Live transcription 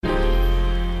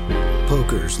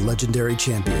Poker's legendary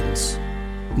champions,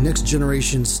 next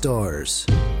generation stars,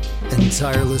 and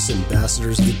tireless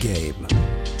ambassadors of the game,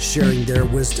 sharing their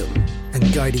wisdom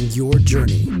and guiding your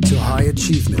journey to high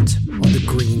achievement on the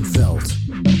green felt.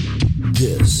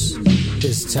 This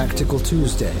is Tactical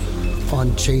Tuesday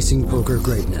on Chasing Poker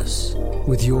Greatness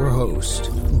with your host,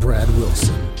 Brad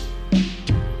Wilson.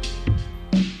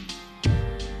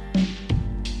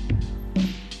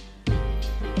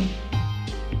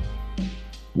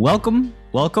 Welcome,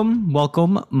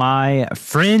 my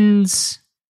friends,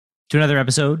 to another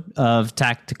episode of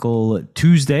Tactical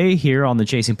Tuesday here on the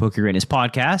Chasing Poker Greatness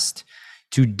podcast.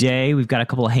 Today, we've got a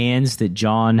couple of hands that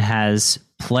John has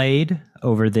played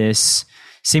over this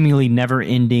seemingly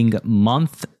never-ending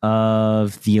month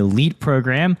of the Elite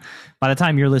program. By the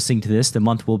time you're listening to this, the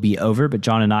month will be over, but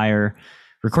John and I are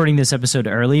recording this episode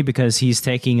early because he's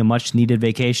taking a much-needed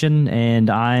vacation, and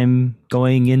I'm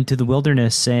going into the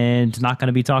wilderness and not going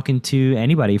to be talking to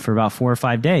anybody for about 4 or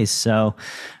 5 days. So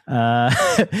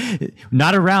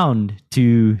not around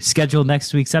to schedule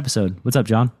next week's episode. What's up,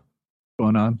 John?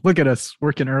 Going on? Look at us,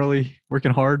 working early,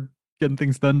 working hard, getting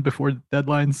things done before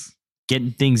deadlines.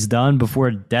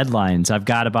 I've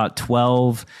got about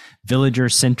 12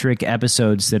 villager-centric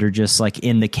episodes that are just like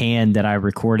in the can that I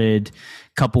recorded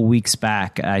a couple weeks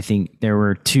back. I think there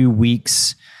were 2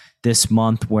 weeks this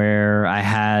month where I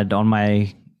had on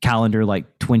my calendar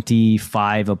like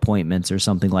 25 appointments or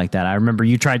something like that. I remember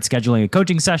you tried scheduling a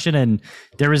coaching session and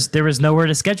there was nowhere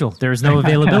to schedule. There was no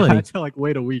availability. I had to like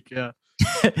wait a week, yeah.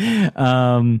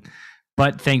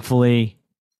 But thankfully,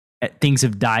 things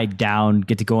have died down,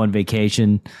 get to go on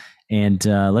vacation, and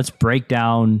let's break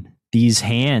down these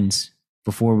hands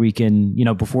before we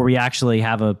actually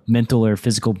have a mental or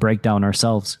physical breakdown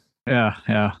ourselves. Yeah.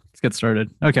 Let's get started.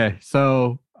 Okay,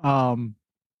 so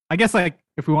I guess like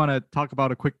if we want to talk about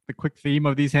the quick theme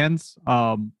of these hands,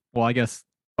 well, I guess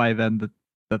by then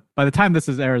by the time this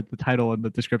is aired, the title and the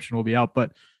description will be out.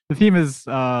 But the theme is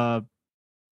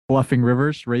bluffing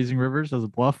rivers, raising rivers as a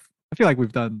bluff. I feel like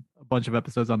we've done a bunch of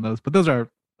episodes on those, but those are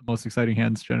the most exciting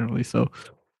hands generally. So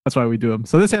that's why we do them.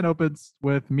 So this hand opens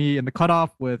with me in the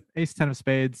cutoff with ace 10 of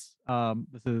spades.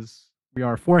 We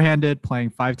are four-handed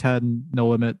playing 5-10, no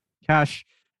limit cash.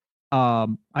 I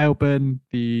open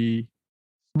the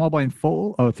small blind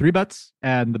full, 3 bets,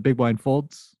 and the big blind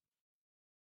folds.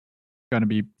 Going to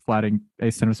be flatting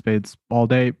ace 10 of spades all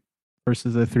day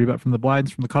versus a 3 bet from the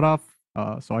blinds from the cutoff.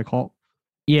 So I call.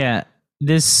 Yeah.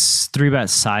 This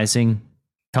 3-bet sizing,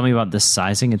 tell me about this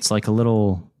sizing. It's like it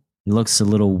looks a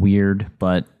little weird,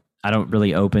 but I don't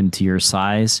really open to your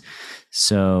size.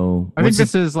 So I think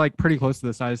this is like pretty close to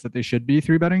the size that they should be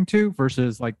 3-betting to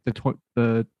versus like the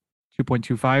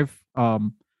 2.25. I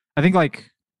think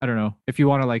like, I don't know, if you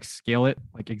want to like scale it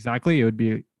like exactly, it would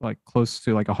be like close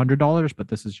to like $100, but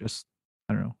this is just,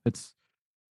 I don't know, it's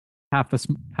half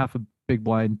a big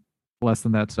blind less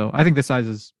than that. So I think the size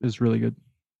is really good.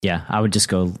 Yeah, I would just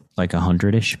go like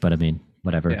 100-ish, but I mean,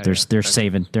 whatever. Yeah,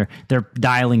 they're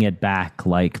dialing it back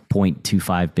like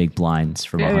 0.25 big blinds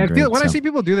from 100. When I see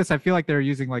people do this, I feel like they're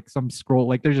using like some scroll,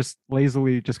 like they're just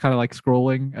lazily just kind of like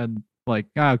scrolling and like,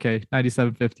 okay,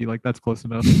 97.50, like that's close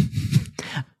enough.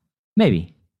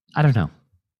 Maybe. I don't know.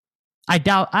 I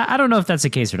don't know if that's the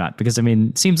case or not, because I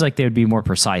mean, it seems like they would be more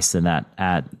precise than that.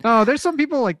 There's some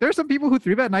people who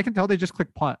 3-bet and I can tell they just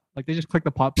click pot. Like they just click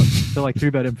the pot button to like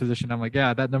 3-bet in position. I'm like,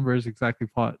 yeah, that number is exactly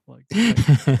pot. Like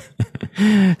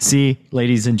See,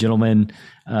 ladies and gentlemen,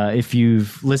 if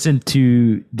you've listened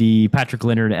to the Patrick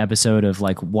Leonard episode of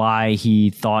like why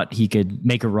he thought he could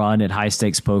make a run at high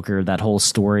stakes poker, that whole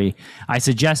story, I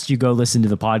suggest you go listen to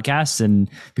the podcast, and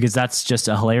because that's just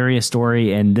a hilarious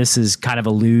story, and this is kind of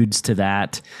alludes to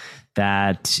that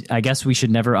I guess we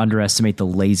should never underestimate the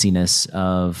laziness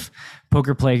of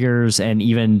poker players and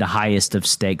even the highest of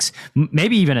stakes,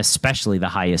 maybe even especially the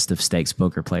highest of stakes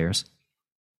poker players.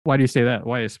 Why do you say that?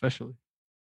 Why especially?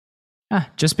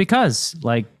 Just because,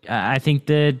 like, I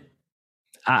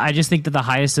just think that the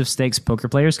highest of stakes poker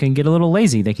players can get a little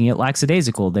lazy. They can get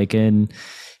lackadaisical. They can,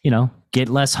 get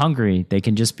less hungry. They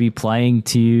can just be playing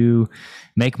to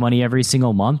make money every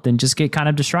single month and just get kind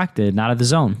of distracted and out of the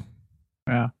zone.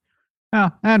 Yeah. Yeah.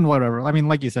 And whatever. I mean,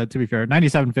 like you said, to be fair,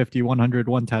 97.50, 100,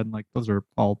 110, like those are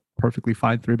all perfectly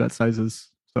fine 3-bet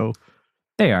sizes. So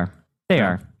they are.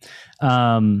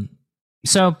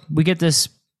 So we get this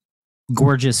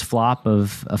gorgeous flop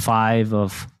of a 5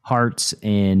 of hearts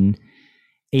and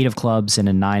 8 of clubs and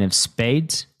a 9 of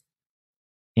spades.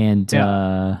 And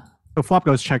so flop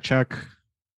goes check.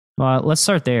 Well, let's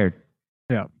start there.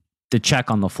 Yeah. The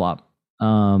check on the flop.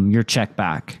 Your check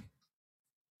back.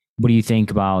 What do you think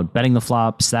about betting the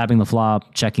flop, stabbing the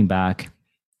flop, checking back?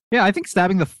 Yeah, I think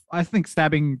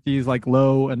stabbing these like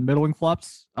low and middling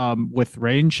flops with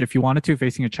range, if you wanted to,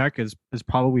 facing a check is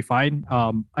probably fine.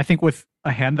 I think with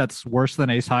a hand that's worse than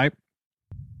ace high,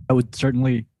 I would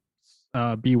certainly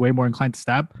be way more inclined to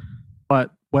stab.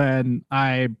 But when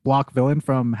I block villain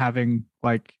from having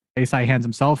like ace high hands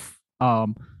himself,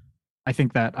 I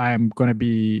think that I'm going to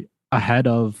be ahead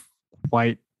of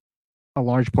quite a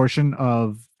large portion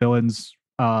of villain's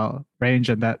range,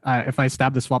 and that if I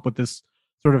stab the swap with this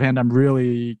sort of hand, I'm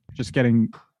really just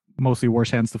getting mostly worse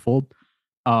hands to fold.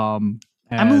 I'm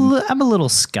a little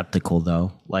skeptical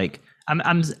though. Like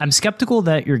I'm skeptical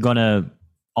that you're gonna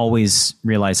always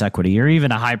realize equity, or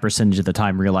even a high percentage of the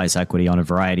time realize equity on a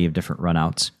variety of different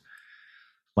runouts.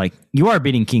 Like you are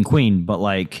beating king queen, but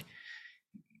like,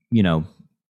 you know,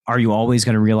 are you always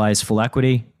going to realize full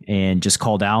equity and just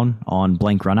call down on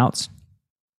blank runouts?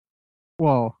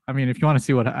 Well, I mean, if you want to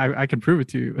see what I can prove it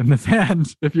to you in this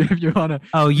hand, if you want to.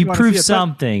 Oh, you prove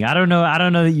something. I don't know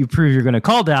that you prove you're going to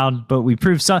call down, but we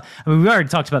prove some. I mean, we already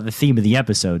talked about the theme of the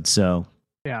episode, so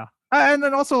yeah. And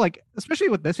then also, like, especially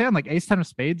with this hand, like ace 10 of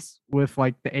spades with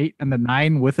like the 8 and the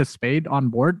 9 with a spade on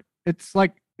board, it's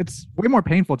like it's way more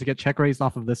painful to get check raised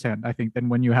off of this hand, I think, than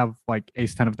when you have like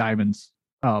ace 10 of diamonds,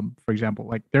 for example.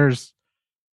 Like there's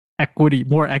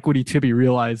more equity to be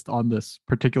realized on this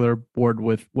particular board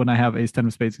with when I have ace 10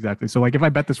 of spades exactly. So like if I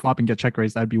bet the swap and get check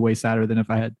raised, I'd be way sadder than if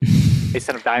I had ace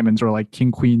 10 of diamonds or like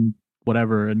king queen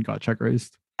whatever and got check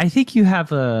raised. I think you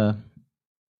have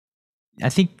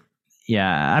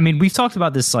yeah, I mean, we've talked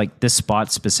about this like this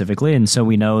spot specifically, and so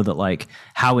we know that like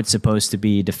how it's supposed to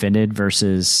be defended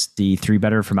versus the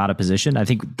 3-better from out of position. I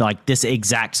think like this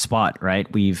exact spot, right?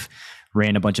 We've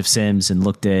ran a bunch of sims and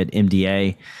looked at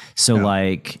MDA. So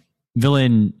like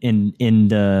villain in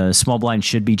the small blind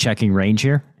should be checking range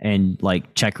here and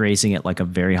like check raising at like a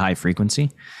very high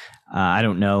frequency. I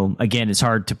don't know. Again, it's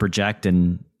hard to project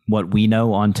and what we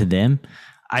know onto them.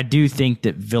 I do think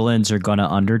that villains are going to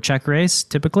under check raise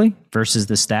typically versus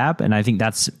the stab. And I think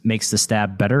that's makes the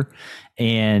stab better.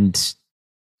 And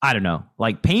I don't know,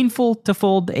 like painful to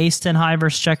fold ace 10 high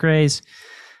versus check raise.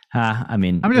 I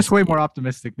mean, I'm just way more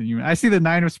optimistic than you. I see the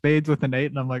 9 of spades with an 8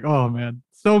 and I'm like, oh man,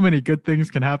 so many good things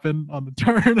can happen on the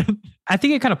turn. I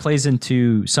think it kind of plays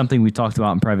into something we talked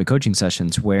about in private coaching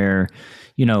sessions where,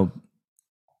 you know,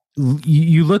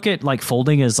 you look at like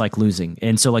folding as like losing.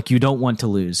 And so like you don't want to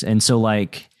lose. And so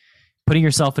like putting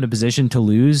yourself in a position to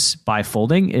lose by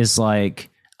folding is like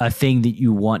a thing that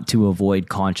you want to avoid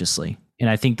consciously. And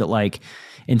I think that like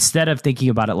instead of thinking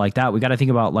about it like that, we got to think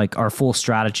about like our full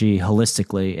strategy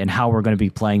holistically and how we're going to be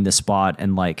playing the spot.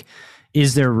 And like,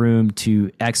 is there room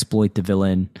to exploit the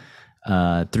villain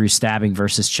through stabbing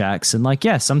versus checks? And like,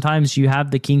 yeah, sometimes you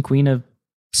have the king queen of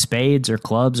spades or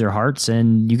clubs or hearts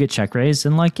and you get check raised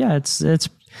and like, yeah, it's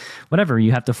whatever.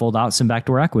 You have to fold out some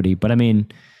backdoor equity. But I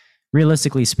mean,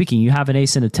 realistically speaking, you have an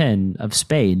ace and a 10 of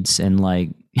spades and like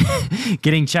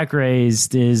getting check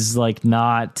raised is like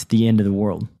not the end of the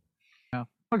world. Yeah.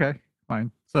 Okay,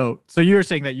 fine. So you're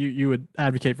saying that you would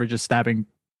advocate for just stabbing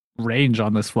range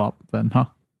on this flop then, huh?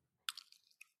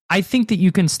 I think that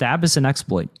you can stab as an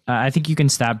exploit. I think you can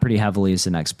stab pretty heavily as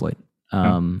an exploit.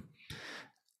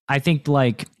 I think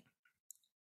like,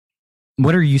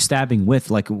 what are you stabbing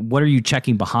with? Like, what are you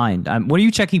checking behind? What are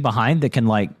you checking behind that can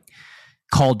like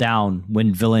call down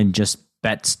when villain just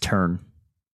bets turn?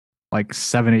 Like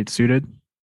 7-8 suited.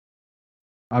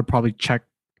 I'd probably check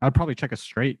a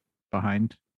straight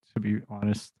behind, to be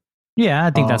honest. Yeah,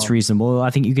 I think that's reasonable. I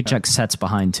think you could check sets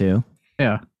behind too.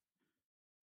 Yeah.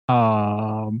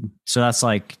 So that's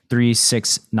like 3,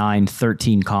 6, 9,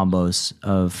 13 combos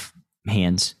of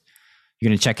hands. You're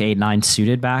going to check 8, 9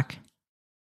 suited back?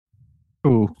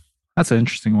 Ooh, that's an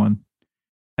interesting one.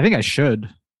 I think I should.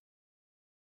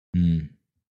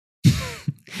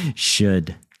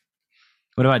 Should.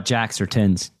 What about jacks or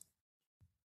 10s?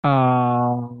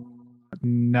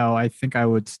 No, I think I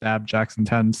would stab jacks and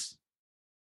 10s.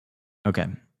 Okay,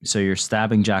 so you're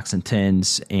stabbing jacks and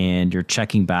 10s and you're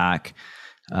checking back.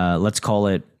 Let's call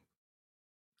it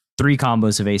 3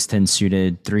 combos of ace 10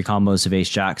 suited, 3 combos of ace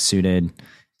jack suited,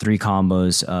 3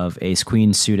 combos of ace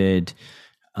queen suited,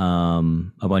 a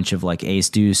bunch of like ace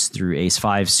deuce through ace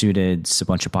 5 suited, a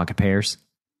bunch of pocket pairs.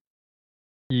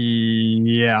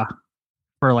 Yeah,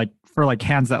 for like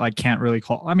hands that like can't really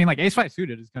call. I mean, like ace 5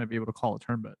 suited is going to be able to call a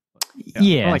turn bet.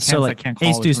 Yeah, so like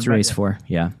ace deuce through ace 4.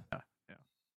 Yeah.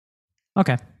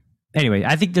 Okay. Anyway,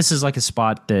 I think this is like a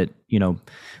spot that, you know,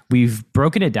 we've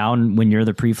broken it down when you're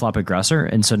the pre-flop aggressor.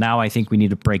 And so now I think we need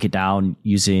to break it down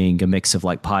using a mix of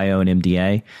like Pio and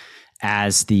MDA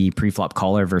as the pre-flop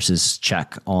caller versus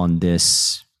check on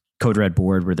this code red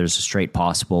board where there's a straight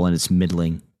possible and it's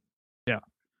middling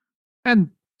And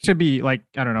to be like,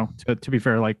 I don't know, to be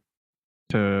fair, like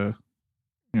to,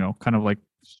 kind of like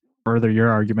further your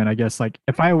argument, I guess, like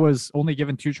if I was only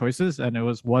given two choices and it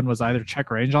was one was either check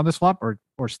range on this flop or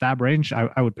stab range,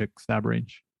 I would pick stab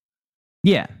range.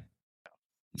 Yeah,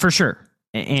 for sure.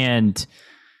 And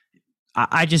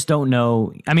I just don't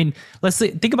know. I mean, let's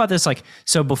think about this. Like,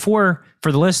 so before,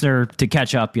 for the listener to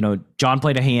catch up, John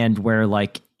played a hand where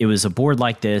like it was a board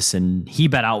like this and he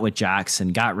bet out with jacks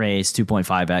and got raised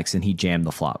 2.5x and he jammed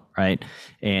the flop. Right.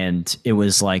 And it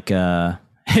was like a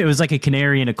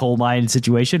canary in a coal mine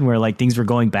situation where like things were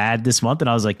going bad this month. And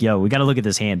I was like, yo, we got to look at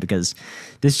this hand because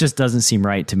this just doesn't seem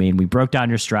right to me. And we broke down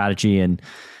your strategy and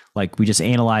like we just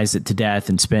analyzed it to death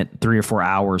and spent 3 or 4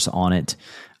 hours on it.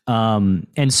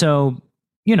 And so,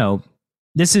 it's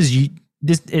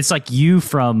like you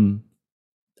from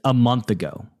a month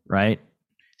ago, right?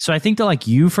 So I think that like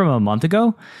you from a month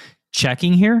ago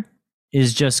checking here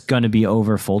is just going to be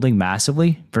over folding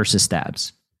massively versus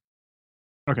stabs.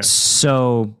 Okay.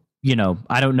 So,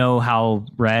 I don't know how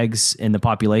regs in the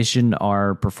population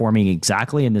are performing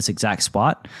exactly in this exact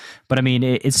spot, but I mean,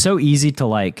 it's so easy to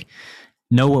like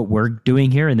know what we're doing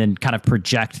here and then kind of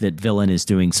project that Villain is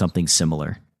doing something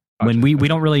similar. When we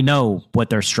don't really know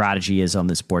what their strategy is on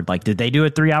this board. Like, did they do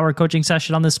a 3-hour coaching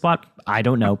session on this spot? I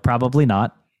don't know. Probably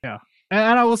not. Yeah.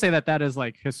 And I will say that is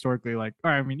like historically, like,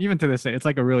 or I mean, even to this day, it's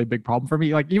like a really big problem for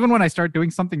me. Like, even when I start doing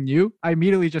something new, I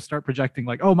immediately just start projecting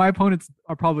like, oh, my opponents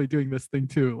are probably doing this thing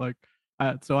too. Like,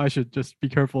 so I should just be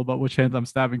careful about which hands I'm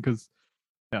stabbing because,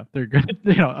 yeah, they're good.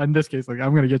 In this case, like,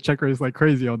 I'm going to get check raised like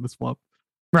crazy on this flop.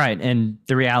 Right. And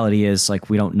the reality is like,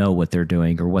 we don't know what they're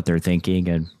doing or what they're thinking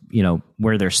and,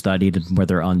 where they're studied and where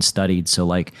they're unstudied. So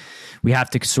like, we have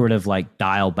to sort of like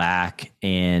dial back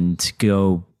and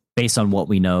go based on what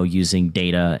we know using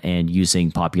data and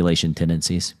using population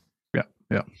tendencies. Yeah.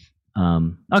 Yeah.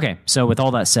 Okay. So with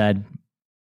all that said,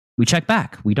 we check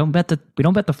back. We don't bet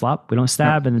the flop. We don't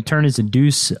stab. And the turn is a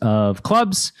deuce of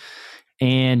clubs.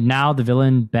 And now the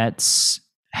villain bets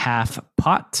half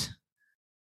pot.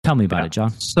 Tell me about it,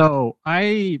 John. So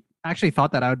I actually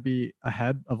thought that I would be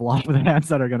ahead of a lot of the hands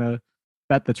that are going to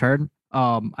bet the turn.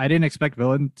 I didn't expect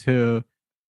villain to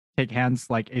take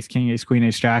hands like ace king, ace queen,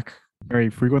 ace jack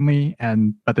very frequently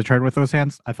and bet the turn with those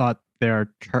hands. I thought their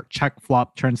check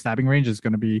flop turn stabbing range is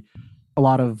going to be a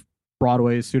lot of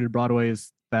broadways, suited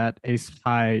broadways that ace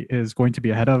high is going to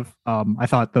be ahead of. I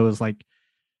thought those like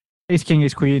ace king,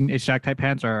 ace queen, ace jack type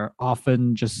hands are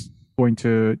often just going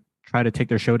to try to take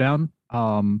their showdown.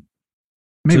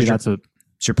 Maybe that's Is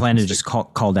your plan to just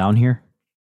call down here?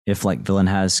 If like villain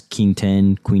has king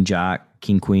 10, queen jack,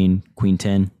 king queen, queen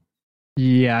 10.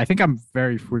 Yeah, I think I'm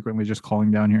very frequently just calling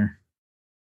down here.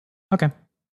 Okay.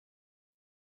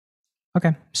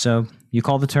 So you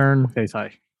call the turn. Ace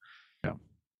high. Yeah.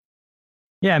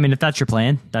 Yeah, I mean, if that's your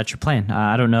plan, that's your plan.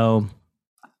 I don't know.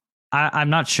 I'm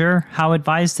not sure how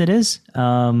advised it is.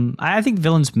 I think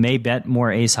villains may bet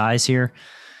more ace highs here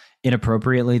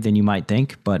inappropriately than you might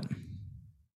think, but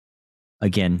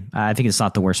again, I think it's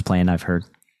not the worst plan I've heard.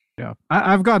 Yeah,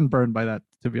 I've gotten burned by that.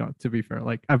 To be honest, to be fair,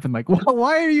 like I've been like, well,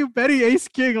 why are you betting ace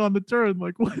king on the turn?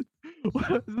 Like, what is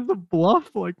this a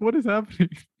bluff? Like, what is happening?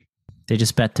 They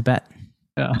just bet to bet.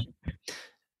 Yeah.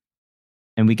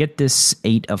 And we get this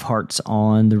 8 of hearts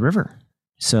on the river.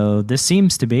 So this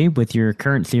seems to be, with your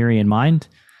current theory in mind,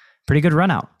 pretty good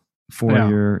run out for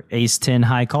your ace 10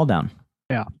 high call down.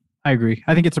 Yeah, I agree.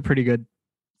 I think it's a pretty good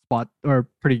spot, or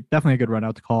definitely a good run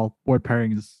out to call. Board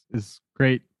pairing is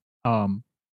great. I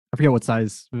forget what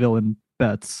size villain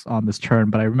bets on this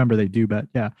turn, but I remember they do bet.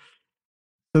 Yeah.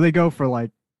 So they go for like,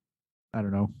 I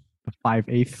don't know, the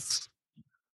 5/8,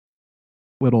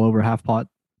 little over half pot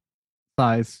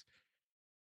size.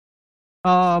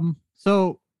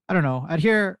 So I don't know. At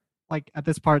here, like at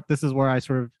this part, this is where I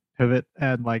sort of pivot,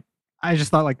 and like I just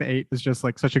thought like the 8 is just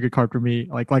like such a good card for me.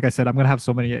 Like I said, I'm gonna have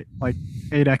so many, like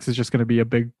 8x is just gonna be a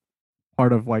big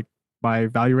part of like my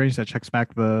value range that checks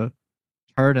back the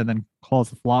turn and then calls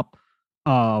the flop.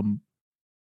 And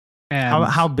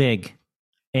how big?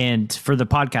 And for the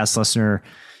podcast listener,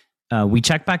 we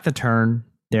check back the turn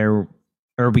there,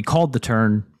 or we called the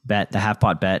turn bet, the half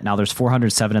pot bet. Now there's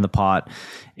 407 in the pot,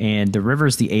 and the river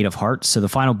is the 8 of hearts. So the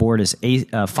final board is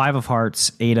 5 of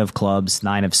hearts, 8 of clubs,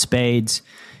 9 of spades,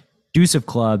 deuce of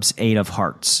clubs, 8 of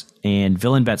hearts, and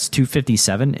villain bets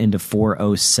 257 into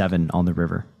 407 on the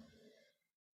river.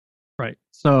 Right.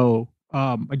 So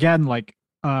again, like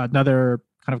another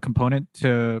kind of component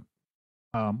to,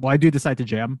 well, I do decide to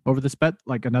jam over this bet.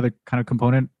 Like another kind of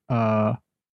component, that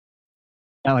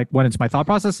like went into my thought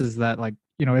process is that, like,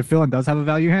 you know, if villain does have a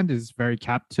value hand, is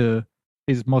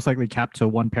most likely capped to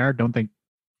one pair. Don't think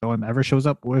villain ever shows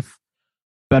up with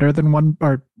better than one,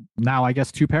 or now I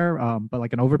guess two pair, but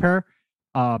like an overpair.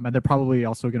 And they're probably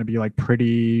also going to be like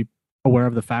pretty aware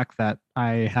of the fact that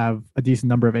I have a decent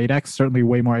number of 8x, certainly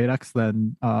way more 8x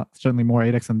than certainly more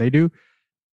 8x than they do.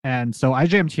 And so I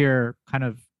jammed here kind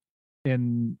of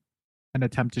in an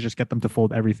attempt to just get them to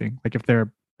fold everything. Like if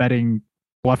they're betting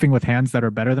bluffing with hands that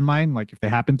are better than mine, like if they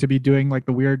happen to be doing like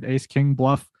the weird ace king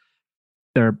bluff,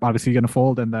 they're obviously going to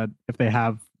fold. And that if they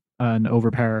have an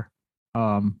overpair,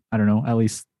 I don't know, at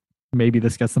least maybe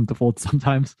this gets them to fold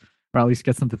sometimes, or at least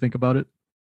gets them to think about it.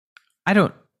 I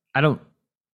don't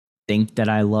think that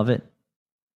I love it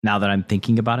now that I'm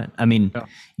thinking about it. I mean,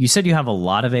 You said you have a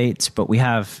lot of 8s, but we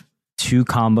have 2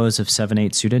 combos of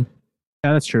 7-8 suited.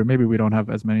 Yeah, that's true. Maybe we don't have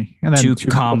as many. And then 2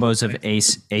 combos of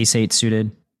ace 8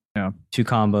 suited. Yeah. 2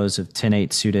 combos of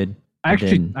 10-8 suited.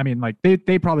 Actually, I mean, like they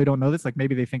probably don't know this. Like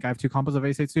maybe they think I have 2 combos of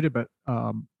ace 8 suited, but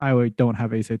I don't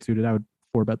have ace 8 suited. I would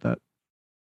 4-bet that.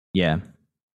 Yeah.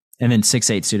 And then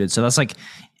 6-8 suited. So that's like,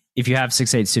 if you have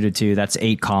 6-8 suited too, that's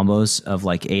 8 combos of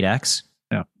like 8x.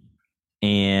 Yeah.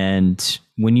 And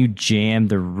when you jam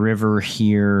the river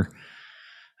here,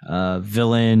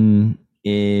 villain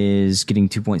is getting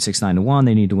 2.69 to 1.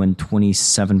 They need to win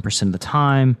 27% of the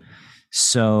time.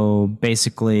 So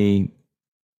basically,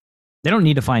 they don't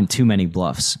need to find too many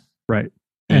bluffs. Right.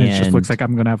 And it just looks like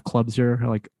I'm going to have clubs here,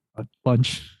 like a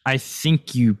bunch. I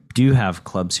think you do have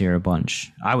clubs here a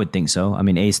bunch. I would think so. I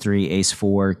mean, ace 3, ace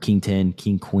 4, king 10,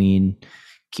 king queen,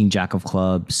 king jack of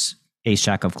clubs, ace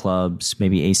jack of clubs,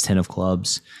 maybe ace 10 of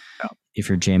clubs, if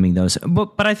you're jamming those.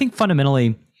 But I think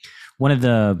fundamentally, one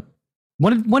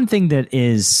thing that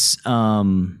is I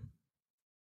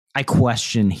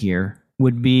question here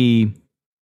would be,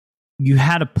 you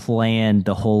had a plan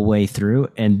the whole way through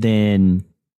and then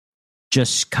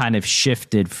just kind of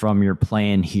shifted from your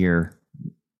plan here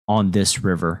on this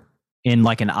river in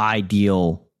like an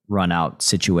ideal run out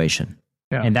situation.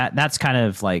 Yeah. And that's kind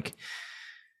of like,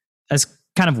 that's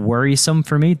kind of worrisome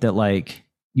for me, that like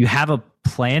you have a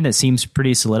plan that seems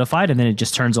pretty solidified and then it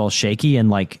just turns all shaky and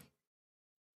like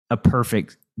a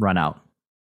perfect run out.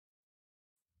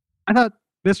 I thought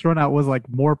this run out was like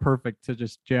more perfect to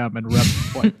just jam and rep,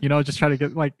 like, you know, just try to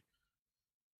get like,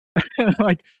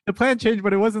 like the plan changed,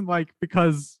 but it wasn't like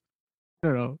because I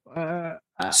don't know.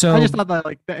 So I just thought that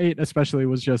like the 8 especially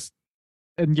was just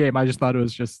in game. I just thought it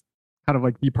was just kind of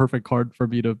like the perfect card for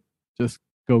me to just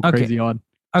go crazy on.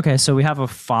 Okay, so we have a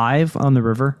 5 on the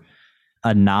river,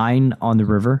 a 9 on the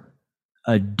river,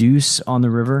 a deuce on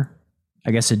the river. I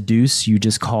guess a deuce you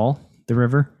just call the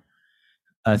river.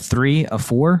 A 3, a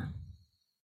 4,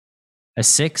 a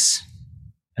 6,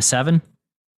 a 7.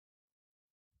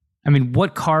 I mean,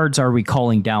 what cards are we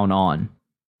calling down on?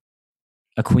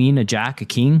 A queen, a jack, a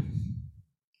king?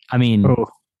 I mean,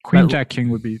 queen, jack, king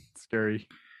would be scary.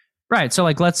 Right. So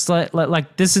like, let's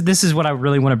like this is what I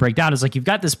really want to break down is like, you've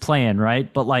got this plan,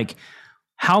 right? But like,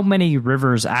 how many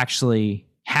rivers actually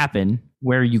happen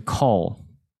where you call?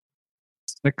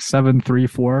 6, 7, 3,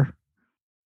 4,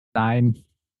 9,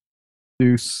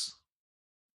 deuce.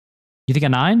 You think a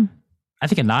 9? I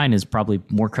think a 9 is probably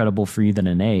more credible for you than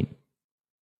an 8.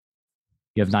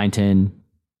 You have 9, 10,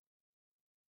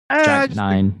 jack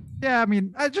 9. I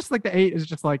mean, I just like the 8 is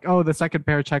just like, oh, the second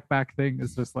pair check back thing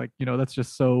is just like, you know, that's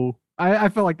just so. I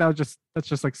feel like that's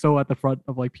just like so at the front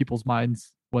of like people's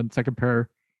minds when second pair.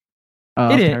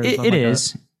 It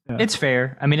is. Yeah. It's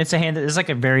fair. I mean, it's a hand that is like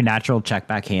a very natural check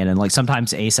back hand, and like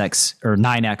sometimes ace x or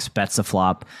 9x bets the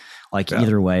flop, like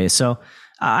either way. So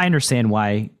I understand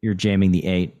why you're jamming the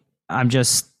 8. I'm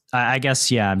just trying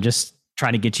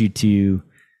to get you to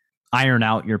iron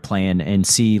out your plan and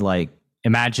see, like,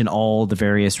 imagine all the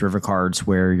various river cards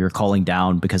where you're calling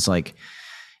down, because like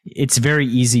it's very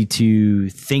easy to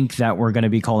think that we're going to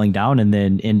be calling down and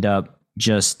then end up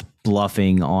just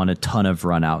bluffing on a ton of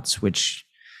runouts, which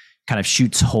kind of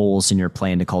shoots holes in your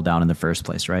plan to call down in the first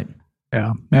place, right?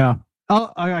 Yeah.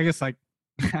 I guess like,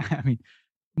 I mean,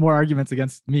 more arguments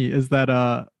against me is that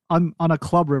on a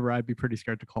club river, I'd be pretty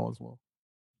scared to call as well.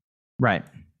 Right.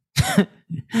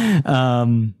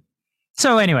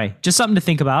 So anyway, just something to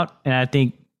think about. And I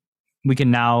think we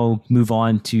can now move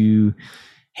on to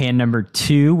hand number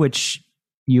 2, which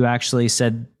you actually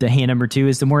said the hand number 2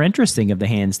 is the more interesting of the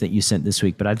hands that you sent this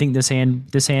week. But I think this hand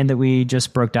that we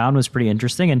just broke down was pretty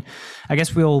interesting. And I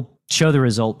guess we'll show the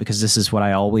result, because this is what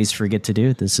I always forget to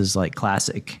do. This is like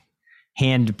classic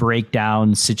hand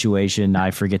breakdown situation.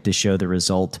 I forget to show the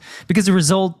result because the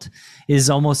result is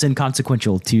almost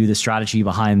inconsequential to the strategy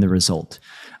behind the result.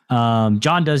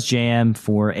 John does jam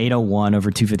for 801 over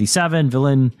 257.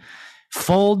 Villain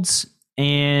folds,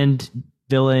 and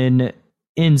villain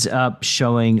ends up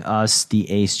showing us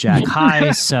the ace jack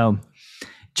high. So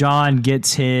John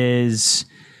gets his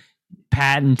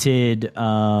patented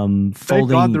Thank folding.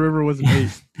 God the river was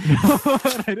made.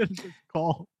 I didn't just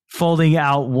call. Folding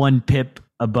out one pip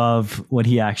above what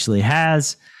he actually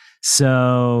has.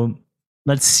 So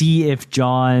let's see if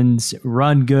John's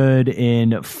run good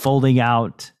in folding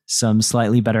out some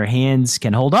slightly better hands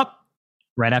can hold up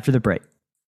right after the break.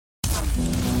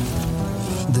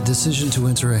 The decision to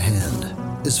enter a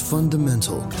hand is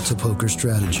fundamental to poker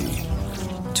strategy.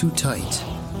 Too tight,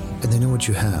 and they know what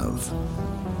you have.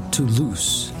 Too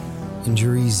loose, and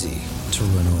you're easy to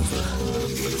run over.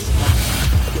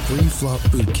 Pre-flop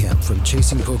Bootcamp from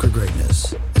Chasing Poker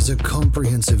Greatness is a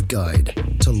comprehensive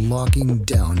guide to locking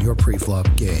down your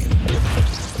pre-flop game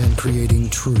and creating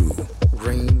true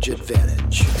range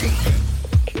advantage.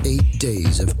 8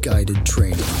 days of guided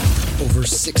training, over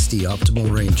 60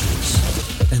 optimal ranges,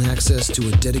 and access to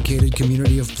a dedicated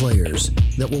community of players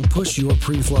that will push your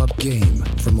pre-flop game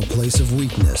from a place of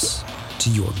weakness to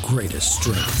your greatest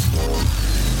strength.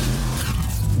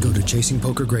 Go to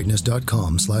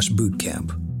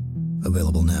chasingpokergreatness.com/bootcamp.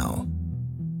 Available now.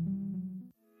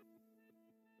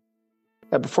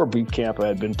 Before boot camp, I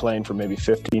had been playing for maybe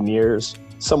 15 years,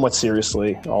 somewhat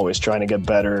seriously, always trying to get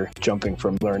better, jumping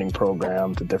from learning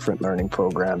program to different learning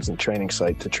programs and training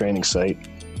site to training site.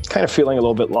 Kind of feeling a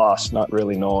little bit lost, not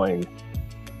really knowing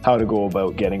how to go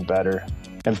about getting better.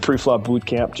 And pre-flop boot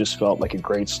camp just felt like a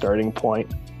great starting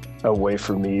point, a way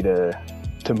for me to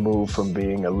move from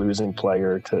being a losing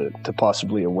player to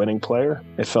possibly a winning player.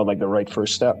 It felt like the right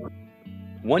first step.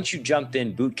 Once you jumped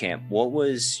in boot camp, what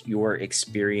was your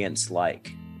experience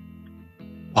like?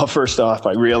 Well, first off,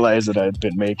 I realized that I'd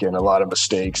been making a lot of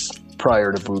mistakes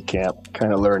prior to boot camp,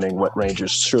 kind of learning what ranges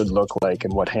should look like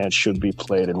and what hands should be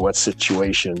played in what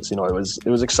situations. You know, it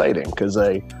was exciting because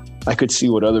I could see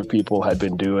what other people had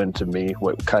been doing to me,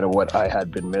 what I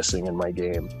had been missing in my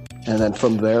game. And then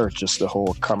from there, just the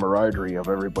whole camaraderie of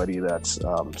everybody that's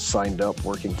signed up,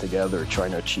 working together,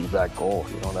 trying to achieve that goal.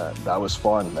 You know, that was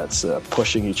fun. That's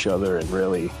pushing each other and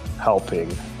really helping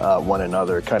one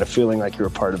another, kind of feeling like you're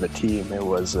a part of a team. It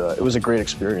was a great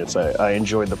experience. I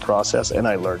enjoyed the process and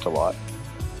I learned a lot.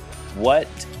 What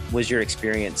was your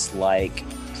experience like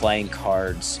playing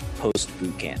cards post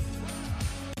boot camp?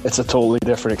 It's a totally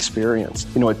different experience.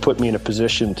 You know, it put me in a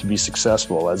position to be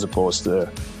successful as opposed to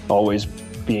always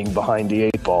being behind the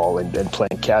 8 ball and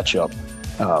playing catch up.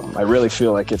 I really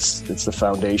feel like it's the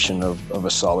foundation of a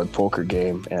solid poker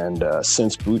game. And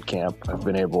since boot camp, I've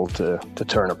been able to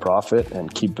turn a profit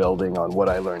and keep building on what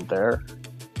I learned there.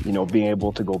 You know, being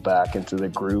able to go back into the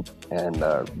group and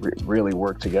really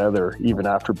work together even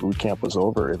after boot camp was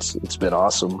over. It's been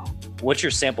awesome. What's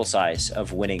your sample size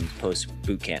of winning post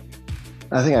boot camp?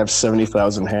 I think I have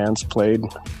 70,000 hands played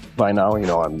by now. You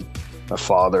know, I'm a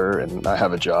father and I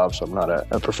have a job, so I'm not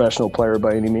a professional player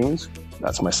by any means.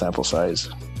 That's my sample size.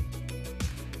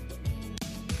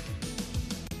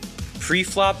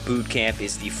 Pre-flop Bootcamp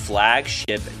is the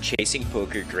flagship Chasing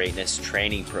Poker Greatness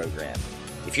training program.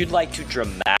 If you'd like to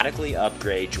dramatically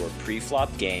upgrade your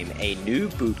pre-flop game, a new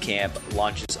bootcamp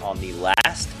launches on the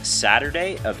last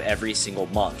Saturday of every single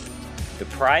month. The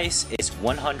price is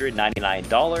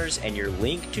 $199 and your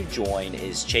link to join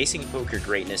is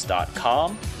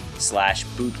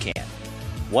chasingpokergreatness.com/bootcamp.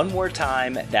 One more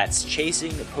time, that's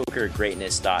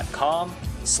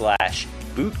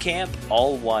chasingpokergreatness.com/bootcamp,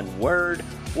 all one word,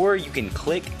 or you can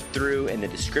click through in the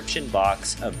description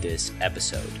box of this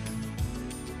episode.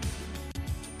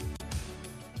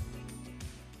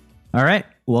 All right,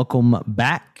 welcome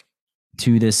back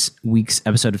to this week's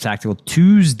episode of Tactical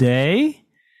Tuesday.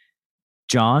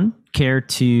 John, care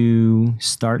to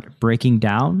start breaking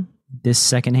down this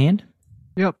second hand?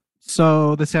 Yep.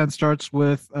 So this hand starts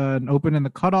with an open in the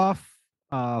cutoff,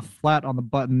 flat on the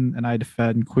button, and I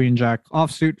defend Queen Jack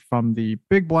offsuit from the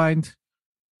big blind.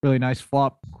 Really nice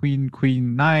flop, Queen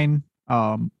 9.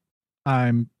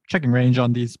 I'm checking range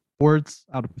on these boards,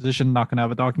 out of position. Not gonna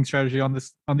have a docking strategy on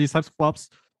these types of flops,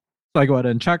 so I go ahead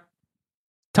and check.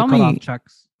 Tell me,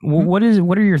 checks. What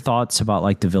are your thoughts about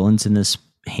like the villains in this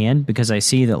hand? Because I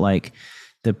see that like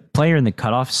the player in the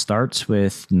cutoff starts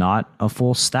with not a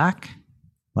full stack,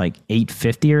 like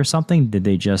 850 or something. Did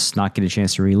they just not get a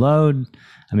chance to reload?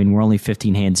 I mean, we're only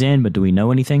 15 hands in, but do we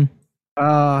know anything?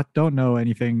 Don't know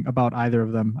anything about either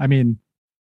of them. I mean,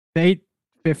 the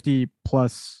 850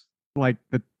 plus like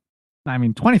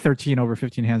 2013 over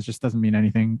 15 hands just doesn't mean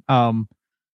anything. I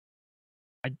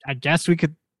guess we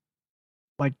could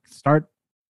like start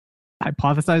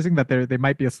hypothesizing that they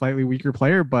might be a slightly weaker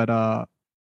player, but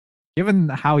given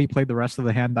how he played the rest of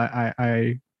the hand,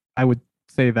 I would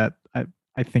say that I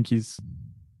think he's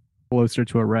closer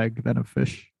to a reg than a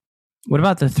fish. What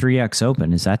about the 3x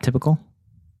open? Is that typical?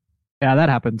 Yeah, that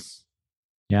happens.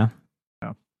 Yeah.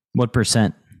 Yeah. What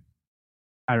percent?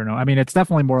 I don't know. I mean, it's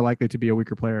definitely more likely to be a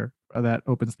weaker player that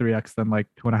opens 3x than like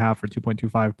 2.5 or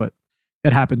 2.25, but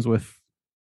it happens with,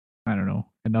 I don't know,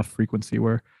 enough frequency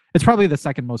where it's probably the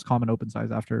second most common open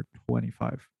size after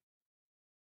 25.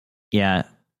 Yeah.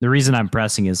 The reason I'm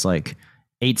pressing is like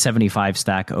 875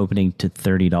 stack opening to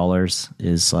 $30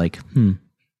 is like,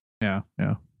 Yeah.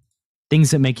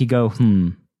 things that make you go,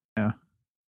 Yeah.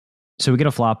 So we get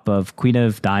a flop of Queen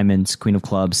of Diamonds, Queen of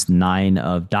Clubs, 9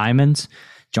 of Diamonds.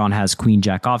 John has Queen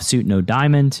Jack offsuit, no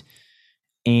diamond.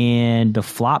 And the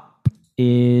flop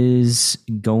is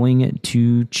going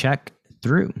to check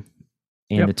through.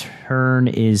 And the turn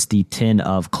is the 10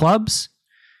 of Clubs.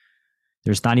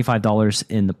 There's $95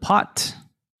 in the pot.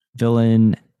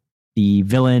 The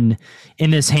villain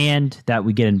in this hand that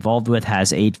we get involved with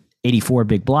has 84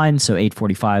 big blinds, so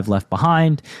 845 left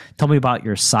behind. Tell me about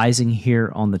your sizing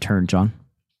here on the turn, John.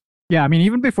 Yeah, I mean,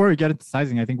 even before we get into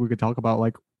sizing, I think we could talk about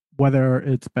like whether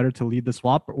it's better to lead the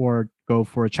swap or go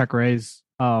for a check raise.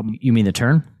 You mean the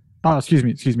turn? Oh, excuse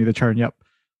me, the turn. Yep.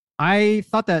 I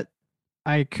thought that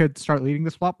I could start leading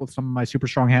the swap with some of my super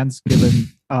strong hands, given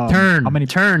turn. how many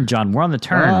Turn, John. We're on the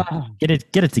turn. Get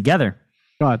it together.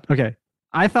 God. Okay.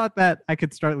 I thought that I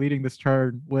could start leading this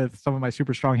turn with some of my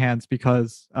super strong hands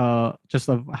because just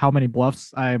of how many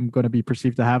bluffs I'm going to be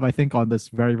perceived to have, I think, on this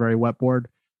very, very wet board.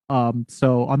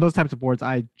 So on those types of boards,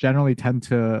 I generally tend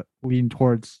to lean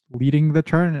towards leading the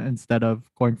turn instead of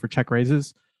going for check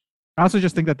raises. I also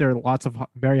just think that there are lots of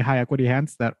very high equity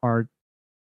hands that are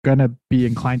going to be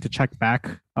inclined to check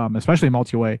back, especially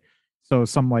multi-way. So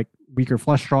some like weaker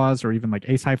flush draws or even like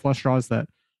ace high flush draws that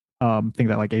think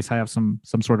that like ace high have some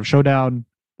sort of showdown.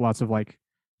 Lots of like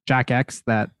Jack X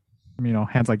that, you know,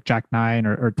 hands like Jack 9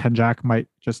 or 10 Jack might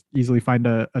just easily find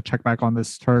a check back on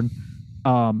this turn.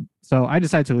 So I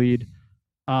decided to lead.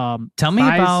 Tell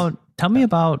me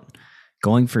about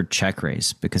going for check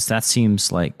raise, because that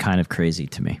seems like kind of crazy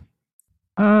to me.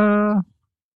 I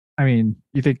mean,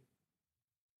 do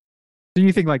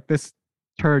you think like this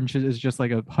turn is just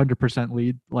like 100%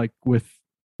 lead, like with?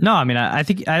 No, I mean, I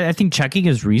think checking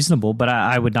is reasonable, but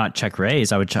I would not check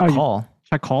raise. I would check call.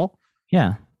 Check call?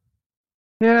 Yeah.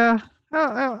 Yeah.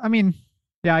 I mean,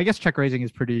 yeah, I guess check raising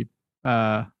is pretty.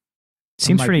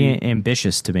 Seems pretty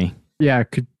ambitious to me. Yeah,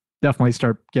 could definitely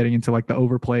start getting into like the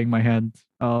overplaying my hand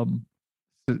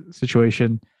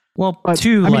situation. Well, but,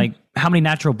 like, how many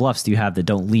natural bluffs do you have that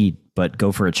don't lead but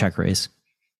go for a check raise?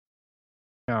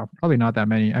 Yeah, probably not that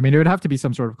many. I mean, it would have to be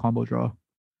some sort of combo draw.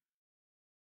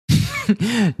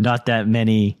 Not that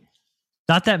many.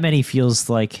 Not that many feels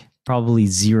like probably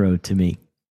zero to me.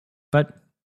 But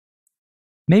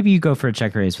maybe you go for a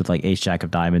check raise with like ace jack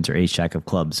of diamonds or ace jack of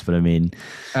clubs. But I mean,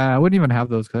 I wouldn't even have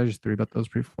those because I just 3-bet those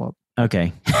pre-flop.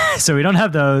 Okay, so we don't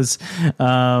have those. It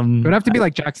would have to be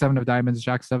like jack 7 of diamonds,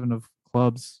 jack 7 of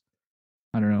clubs.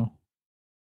 I don't know.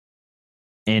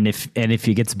 And if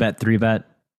he gets bet 3-bet,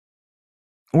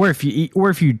 or if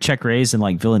you check raise and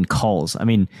like villain calls, I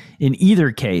mean, in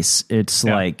either case, it's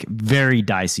like very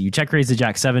dicey. You check raise the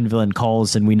jack 7, villain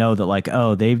calls, and we know that like,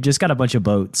 oh, they've just got a bunch of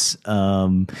boats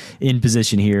in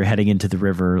position here heading into the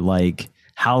river. Like,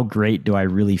 how great do I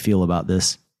really feel about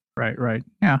this? Right.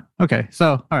 Yeah. Okay.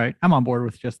 So, all right, I'm on board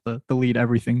with just the lead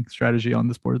everything strategy on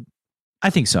this board. I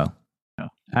think so.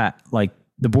 Yeah. Like,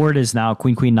 the board is now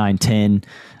queen, queen, 9, 10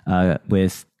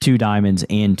 with 2 diamonds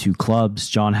and 2 clubs.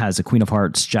 John has a queen of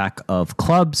hearts, jack of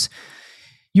clubs.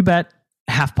 You bet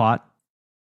half pot,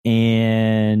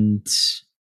 and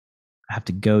I have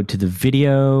to go to the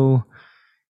video.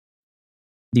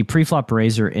 The preflop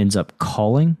raiser ends up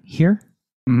calling here.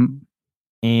 Mm-hmm.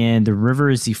 And the river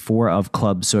is the 4 of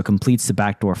clubs, so it completes the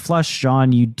backdoor flush.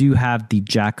 John, you do have the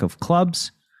jack of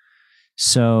clubs.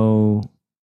 So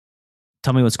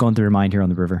tell me what's going through your mind here on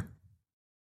the river.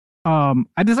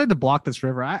 I decided to block this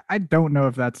river. I don't know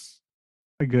if that's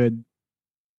a good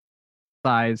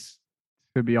size,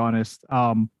 to be honest.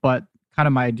 But kind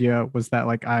of my idea was that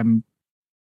like I'm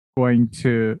trying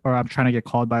to get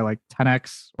called by like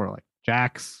 10x or like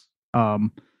jacks.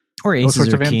 Or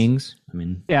aces or kings. I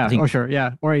mean, yeah. Sure.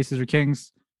 Yeah. Or aces or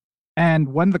kings.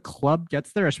 And when the club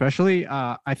gets there, especially,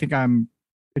 I think I'm,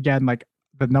 again, like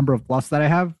the number of bluffs that I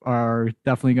have are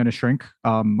definitely going to shrink.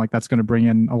 Like that's going to bring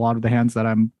in a lot of the hands that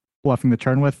I'm bluffing the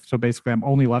turn with. So basically I'm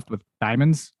only left with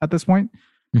diamonds at this point.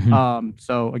 Mm-hmm.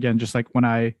 So again, just like when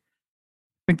I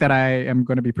think that I am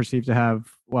going to be perceived to have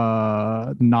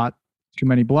not too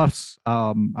many bluffs,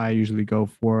 I usually go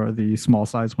for the small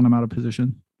size when I'm out of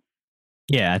position.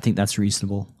 Yeah, I think that's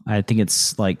reasonable. I think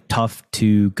it's like tough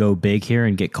to go big here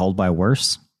and get called by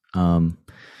worse.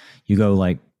 you go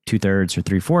like 2/3 or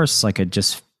 3/4, like it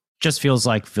just feels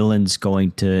like villain's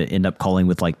going to end up calling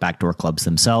with like backdoor clubs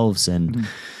themselves, and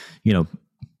you know,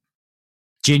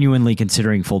 genuinely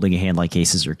considering folding a hand like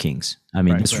aces or kings. I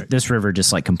mean, this river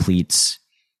just like completes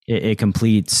it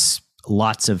completes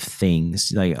lots of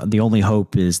things. Like the only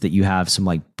hope is that you have some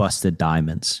like busted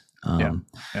diamonds.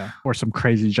 Or some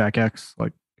crazy Jack X,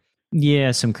 like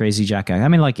some crazy Jack X. I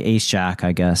mean, like Ace Jack,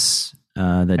 I guess.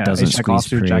 That doesn't squeeze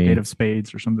pre. Jack 8 of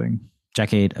spades or something.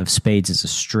 Jack 8 of spades is a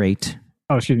straight.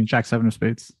 Oh, excuse me, Jack 7 of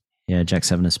spades. Yeah, Jack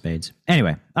 7 of spades.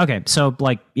 Anyway, okay, so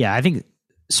like, yeah, I think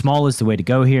small is the way to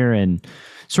go here, and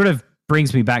sort of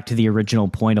brings me back to the original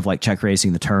point of like check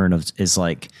raising the turn is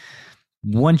like,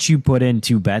 once you put in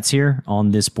 2 bets here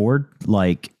on this board,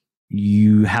 like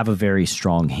you have a very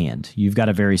strong hand. You've got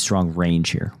a very strong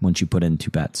range here once you put in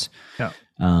 2 bets. Yeah.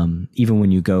 Even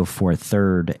when you go for a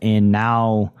third. And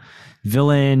now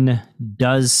villain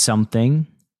does something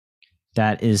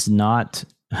that is not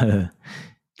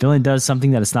villain does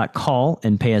something that is not call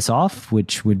and pay us off,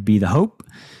 which would be the hope.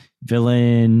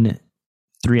 Villain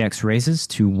 3x raises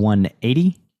to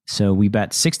 180. So we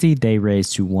bet 60, they raise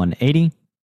to 180.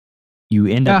 You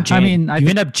end up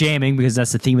end up jamming because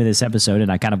that's the theme of this episode,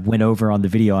 and I kind of went over on the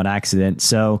video on accident.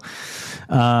 So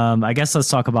I guess let's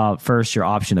talk about first your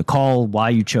option to call, why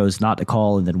you chose not to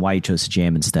call, and then why you chose to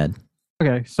jam instead.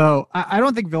 Okay, so I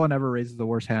don't think villain ever raises the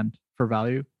worst hand for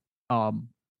value in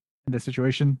this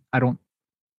situation. I don't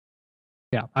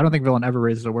think villain ever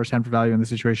raises the worst hand for value in this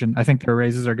situation. I think their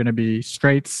raises are going to be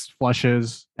straights,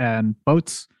 flushes, and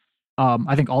boats.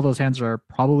 I think all those hands are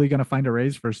probably going to find a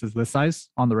raise versus this size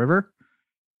on the river.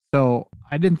 So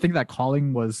I didn't think that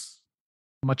calling was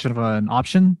much of an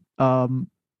option in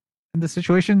this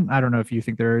situation. I don't know if you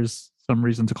think there is some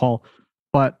reason to call,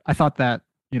 but I thought that,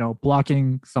 you know,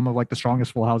 blocking some of like the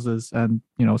strongest full houses and,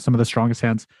 you know, some of the strongest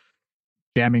hands,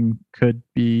 jamming could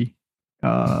be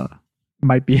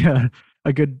might be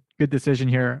a good decision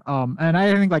here. And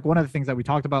I think like one of the things that we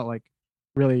talked about like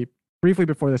really briefly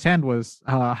before this hand was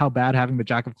how bad having the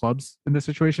Jack of clubs in this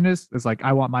situation is. It's like,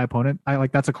 I want my opponent.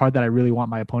 That's a card that I really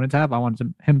want my opponent to have. I want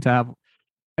him to have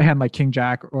a hand like King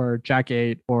Jack or Jack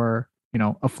 8 or, you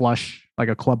know, a flush, like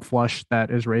a club flush that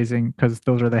is raising, because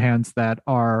those are the hands that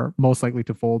are most likely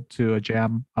to fold to a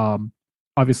jam.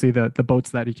 Obviously the boats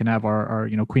that he can have are,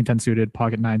 you know, Queen 10 suited,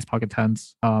 pocket 9s, pocket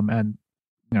 10s. And,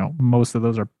 you know, most of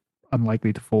those are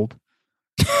unlikely to fold.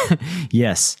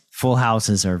 Yes, full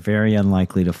houses are very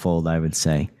unlikely to fold, I would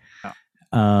say.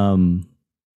 Yeah.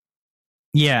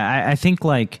 I think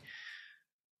like,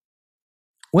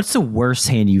 what's the worst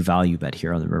hand you value bet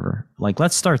here on the river? Like,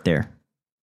 let's start there.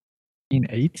 Queen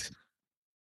 8.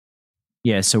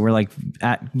 Yeah, so we're like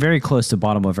at very close to the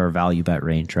bottom of our value bet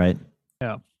range, right?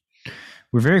 Yeah.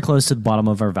 We're very close to the bottom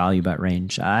of our value bet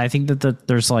range. I think that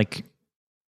there's like,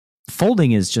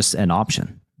 folding is just an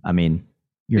option. I mean,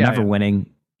 you're never winning.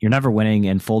 You're never winning,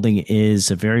 and folding is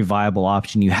a very viable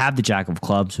option. You have the Jack of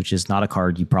clubs, which is not a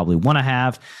card you probably want to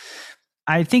have.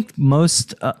 I think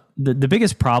most the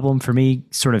biggest problem for me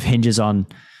sort of hinges on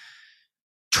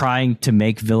trying to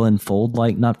make villain fold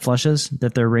like nut flushes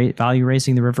that they're value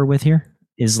raising the river with here.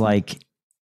 Is like,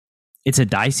 it's a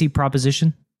dicey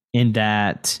proposition in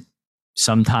that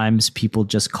sometimes people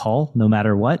just call no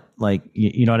matter what. Like,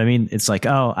 you know what I mean? It's like,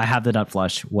 oh, I have the nut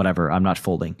flush, whatever, I'm not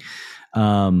folding.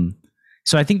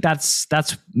 So I think that's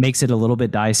makes it a little bit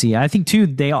dicey. I think too,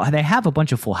 they have a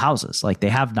bunch of full houses. Like they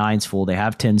have 9s full, they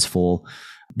have 10s full.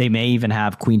 They may even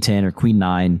have Queen 10 or Queen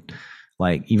 9.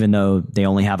 Like, even though they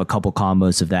only have a couple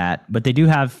combos of that, but they do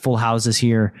have full houses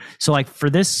here. So like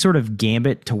for this sort of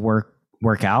gambit to work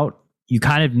out, you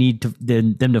kind of need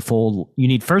them to fold. You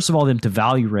need, first of all, them to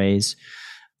value raise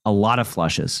a lot of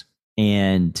flushes.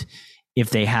 And if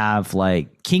they have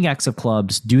like King X of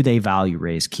clubs, do they value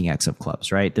raise King X of clubs,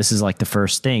 right? This is like the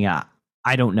first thing. I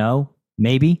don't know.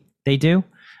 Maybe they do.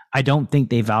 I don't think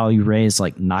they value raise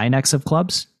like 9X of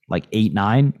clubs, like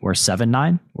 8-9 or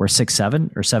 7-9 or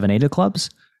 6-7 or 7-8 of clubs.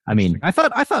 I mean, I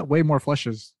thought way more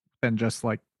flushes than just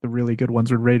like the really good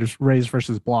ones would raise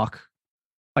versus block.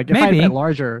 Like if I bet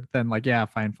larger, then like, yeah,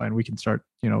 fine. We can start,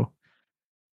 you know,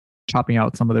 chopping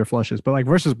out some of their flushes. But like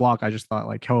versus block, I just thought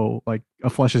like, oh, like a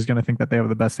flush is going to think that they have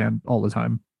the best hand all the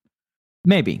time.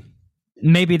 Maybe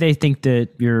they think that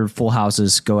your full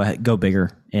houses go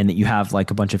bigger, and that you have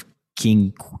like a bunch of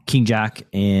King Jack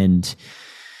and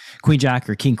Queen Jack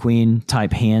or King Queen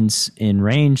type hands in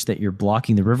range that you're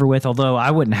blocking the river with. Although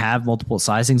I wouldn't have multiple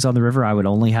sizings on the river, I would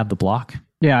only have the block.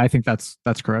 Yeah, I think that's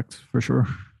correct for sure.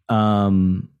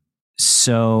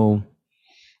 So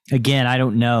again, I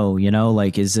don't know, you know,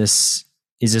 like, is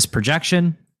this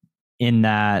projection in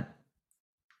that,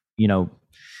 you know,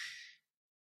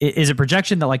 is a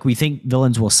projection that like we think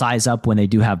villains will size up when they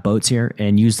do have boats here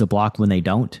and use the block when they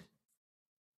don't.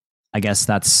 I guess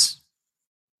that's.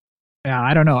 Yeah,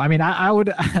 I don't know. I mean, I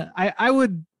would I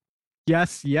would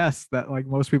guess yes that like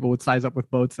most people would size up with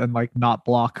boats and like not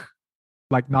block,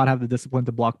 like not have the discipline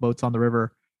to block boats on the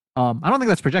river. I don't think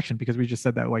that's projection because we just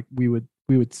said that like we would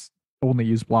only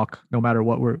use block no matter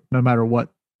what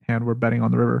hand we're betting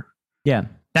on the river. Yeah,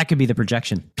 that could be the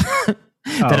projection.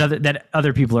 that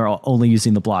other people are only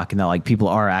using the block and that like people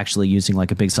are actually using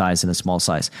like a big size and a small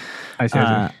size. I see.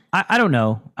 I don't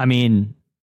know. I mean,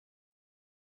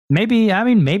 maybe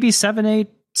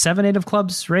 7-8 of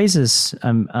clubs raises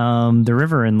the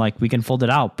river and like we can fold it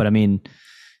out. But I mean,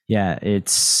 yeah, it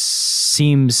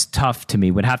seems tough to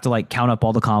me. Would have to like count up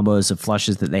all the combos of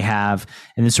flushes that they have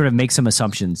and then sort of make some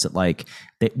assumptions that like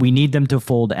that we need them to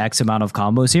fold X amount of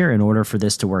combos here in order for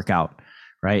this to work out.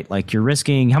 Right? Like you're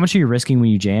risking, how much are you risking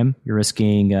when you jam? You're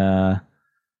risking, we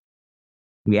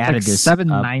added like this.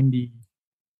 790.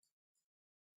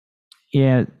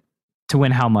 Yeah. To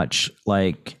win how much?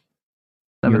 Like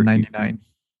 799.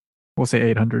 We'll say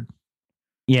 800.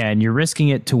 Yeah. And you're risking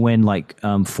it to win like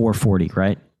 440,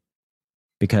 right?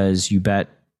 Because you bet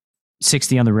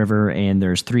 60 on the river and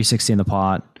there's 360 in the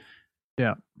pot.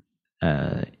 Yeah.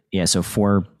 Yeah, so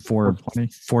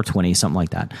 420, something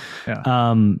like that.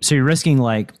 Yeah. So you're risking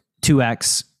like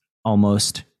 2x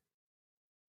almost.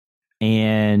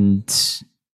 And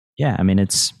yeah, I mean, I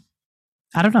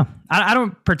don't know. I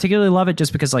don't particularly love it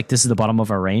just because like this is the bottom of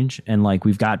our range and like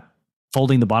we've got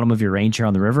folding the bottom of your range here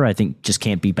on the river, I think just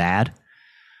can't be bad.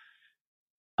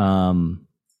 Having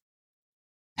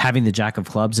the jack of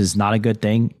clubs is not a good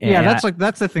thing. And yeah,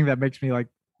 that's the thing that makes me like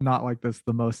not like this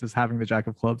the most is having the jack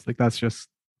of clubs. Like that's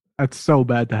so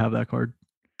bad to have that card.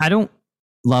 I don't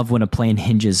love when a plane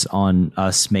hinges on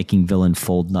us making villain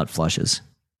fold nut flushes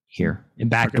here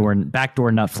and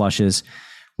backdoor nut flushes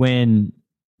when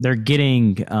they're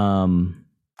getting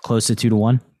close to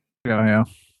 2-1. Yeah.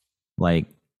 Like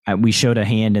we showed a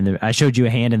hand I showed you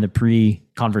a hand in the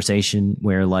pre-conversation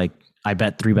where like I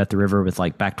bet 3-bet the river with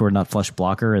like backdoor nut flush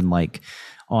blocker and like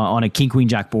on a king queen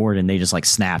jack board and they just like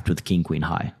snapped with king queen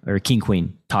high or king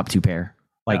queen top 2 pair.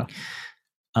 Like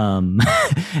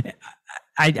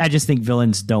I just think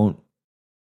villains don't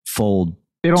fold.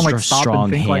 They don't like stop strong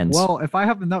and think hands. like, well, if I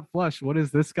have the nut flush, what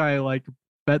is this guy like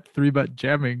bet 3-bet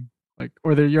jamming? Like,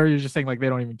 or you're just saying like they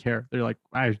don't even care. They're like,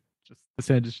 this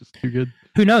hand is just too good.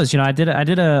 Who knows? You know, I did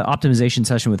a optimization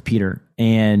session with Peter,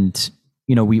 and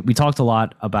you know, we talked a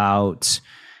lot about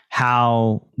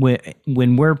how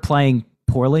when we're playing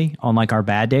poorly on like our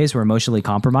bad days, we're emotionally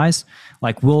compromised.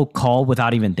 Like we'll call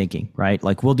without even thinking, right?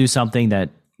 Like we'll do something that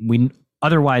we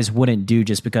otherwise wouldn't do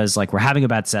just because like we're having a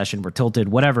bad session, we're tilted,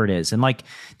 whatever it is. And like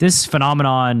this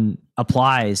phenomenon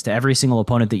applies to every single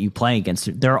opponent that you play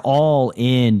against. They're all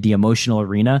in the emotional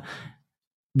arena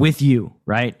with you,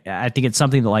 right? I think it's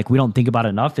something that like we don't think about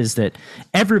enough is that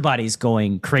everybody's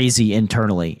going crazy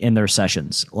internally in their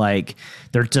sessions. Like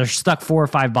they're stuck 4 or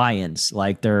 5 buy-ins.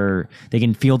 Like they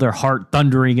can feel their heart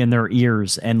thundering in their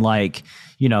ears and like,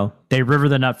 you know, they river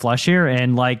the nut flush here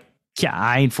and like, yeah,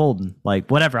 I ain't folding. Like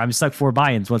whatever, I'm stuck 4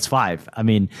 buy-ins. What's 5? I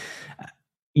mean,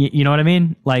 you know what I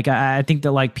mean? Like I think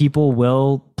that like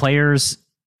players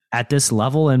at this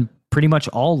level and pretty much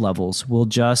all levels will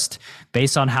just,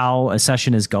 based on how a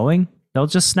session is going, they'll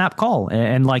just snap call.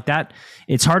 And like that,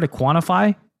 it's hard to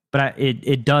quantify, but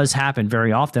it does happen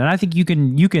very often. And I think you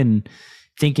can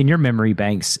think in your memory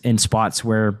banks in spots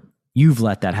where you've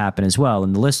let that happen as well.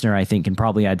 And the listener, I think, can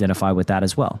probably identify with that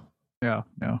as well. Yeah,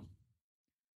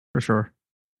 for sure.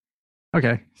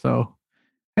 Okay, so,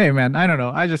 hey man, I don't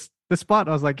know. This spot,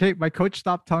 I was like, hey, my coach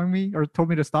told me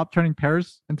to stop turning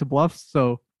pairs into bluffs.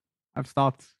 So I've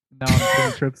stopped. Now I'm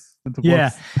turning trips into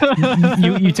bluffs.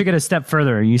 Yeah, you took it a step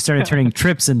further. You started turning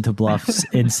trips into bluffs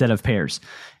instead of pairs.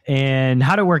 And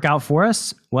how did it work out for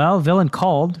us? Well, villain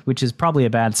called, which is probably a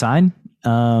bad sign.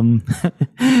 And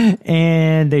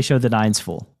they showed the 9s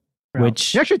full, which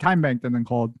he actually time banked and then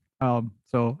called.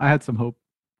 So I had some hope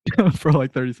for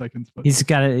like 30 seconds. But it's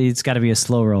got to be a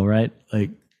slow roll, right?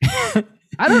 Like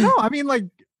I don't know. I mean, like,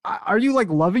 are you like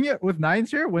loving it with 9s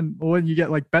here when you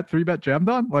get like bet 3-bet jammed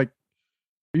on? Like,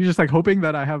 are you just like hoping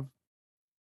that I have?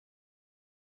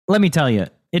 Let me tell you,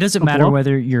 it doesn't matter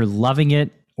whether you're loving it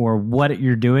or what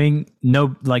you're doing.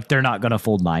 No, like they're not going to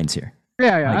fold 9s here.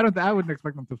 Yeah. Like, I wouldn't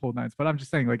expect them to fold 9s, but I'm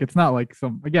just saying, like, it's not like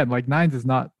like 9s is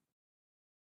not.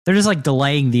 They're just like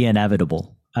delaying the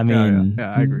inevitable. I mean,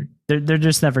 yeah, I agree. They're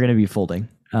just never going to be folding.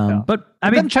 But I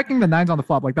And mean, then checking the nines on the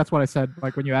flop, like that's what I said.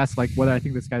 Like when you ask like whether I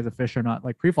think this guy's a fish or not,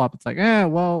 like pre-flop, it's like,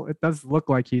 well, it does look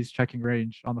like he's checking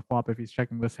range on the flop if he's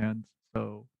checking this hand.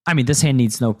 So I mean, this hand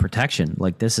needs no protection.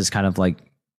 Like this is kind of like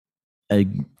a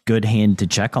good hand to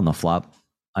check on the flop.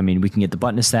 I mean, we can get the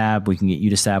button to stab, we can get you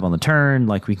to stab on the turn,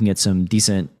 like we can get some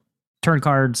decent turn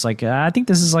cards. Like I think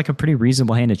this is like a pretty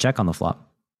reasonable hand to check on the flop.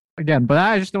 again, but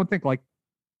I just don't think like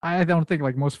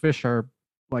most fish are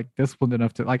like disciplined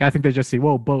enough to like. I think they just see,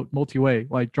 whoa, boat multi-way,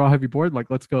 like draw heavy board, like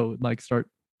let's go, like start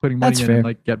putting money That's in fair. and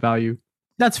like get value.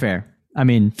 That's fair. I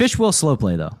mean, fish will slow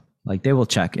play though. Like they will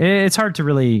check. It's hard to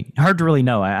really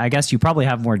know. I guess you probably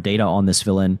have more data on this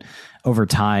villain over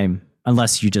time,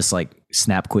 unless you just like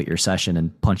snap quit your session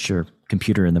and punch your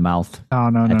computer in the mouth No,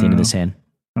 at the end of this hand.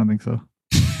 I don't think so.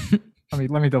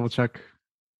 Let me double check.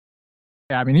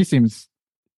 Yeah, I mean he seems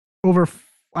over.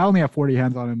 I only have 40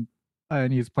 hands on him,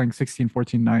 and he's playing 16,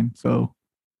 14, 9. So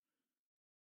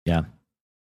Yeah.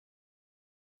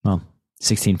 Well,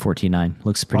 16, 14, 9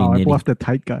 looks pretty wow, I nitty. bluffed a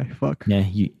tight guy. Fuck. Yeah,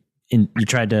 you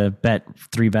tried to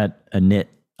three bet a nit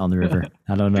on the river.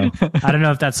 I don't know. I don't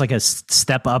know if that's like a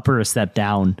step up or a step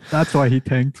down. That's why he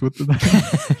tanked with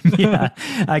the. Yeah,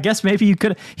 I guess maybe you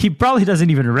could. He probably doesn't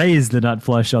even raise the nut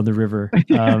flush on the river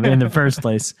in the first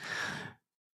place.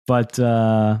 But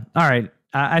all right,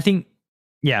 I think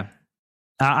yeah,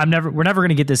 we're never going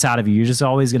to get this out of you. You're just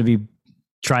always going to be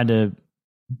trying to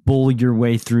bull your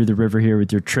way through the river here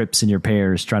with your trips and your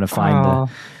pairs, trying to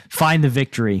find the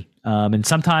victory. And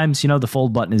sometimes, the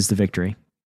fold button is the victory.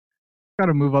 Got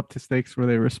to move up to stakes where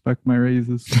they respect my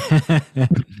raises.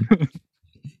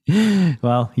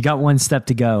 Well, you got one step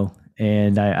to go.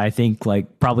 And I think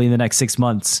like probably in the next 6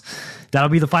 months, that'll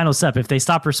be the final step. If they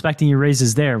stop respecting your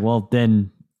raises there, well,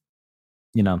 then,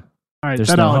 All right, there's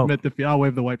then no I'll hope. admit I'll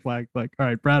wave the white flag. Like, all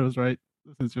right, Brad was right.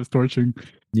 This is just torching.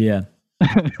 Yeah.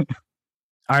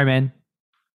 All right, man.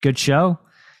 Good show.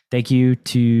 Thank you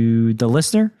to the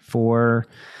listener for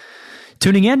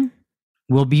tuning in.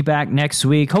 We'll be back next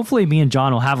week. Hopefully me and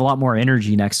John will have a lot more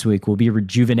energy next week. We'll be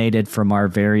rejuvenated from our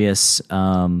various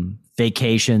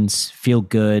vacations, feel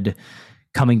good,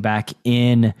 coming back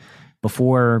in.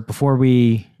 Before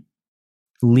we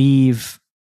leave,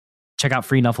 check out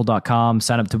freenuffle.com,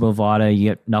 sign up to Bovada,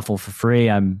 you get Nuffle for free.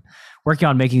 I'm working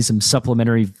on making some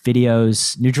supplementary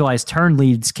videos. Neutralized Turn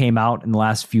leads came out in the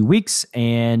last few weeks,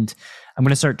 and I'm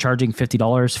going to start charging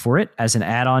 $50 for it as an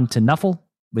add-on to Nuffle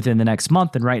within the next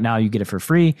month. And right now you get it for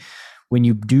free when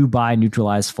you do buy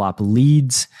Neutralized Flop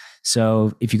leads.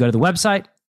 So if you go to the website,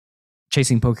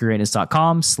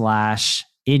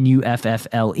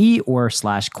 chasingpokergreatness.com/NUFFLE or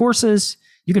 /courses,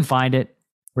 you can find it.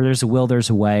 Where there's a will, there's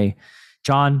a way.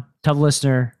 John, tell the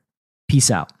listener, peace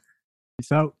out.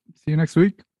 Peace out. See you next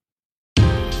week.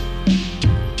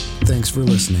 Thanks for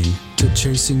listening to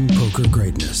Chasing Poker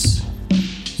Greatness.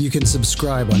 You can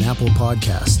subscribe on Apple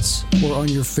Podcasts or on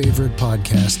your favorite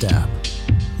podcast app.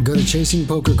 Go to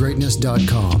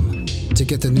chasingpokergreatness.com to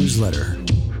get the newsletter.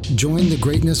 Join the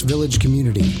Greatness Village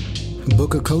community,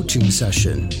 book a coaching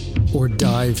session, or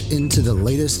dive into the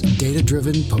latest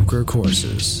data-driven poker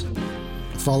courses.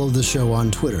 Follow the show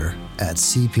on Twitter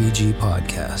 @CPG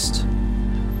Podcast.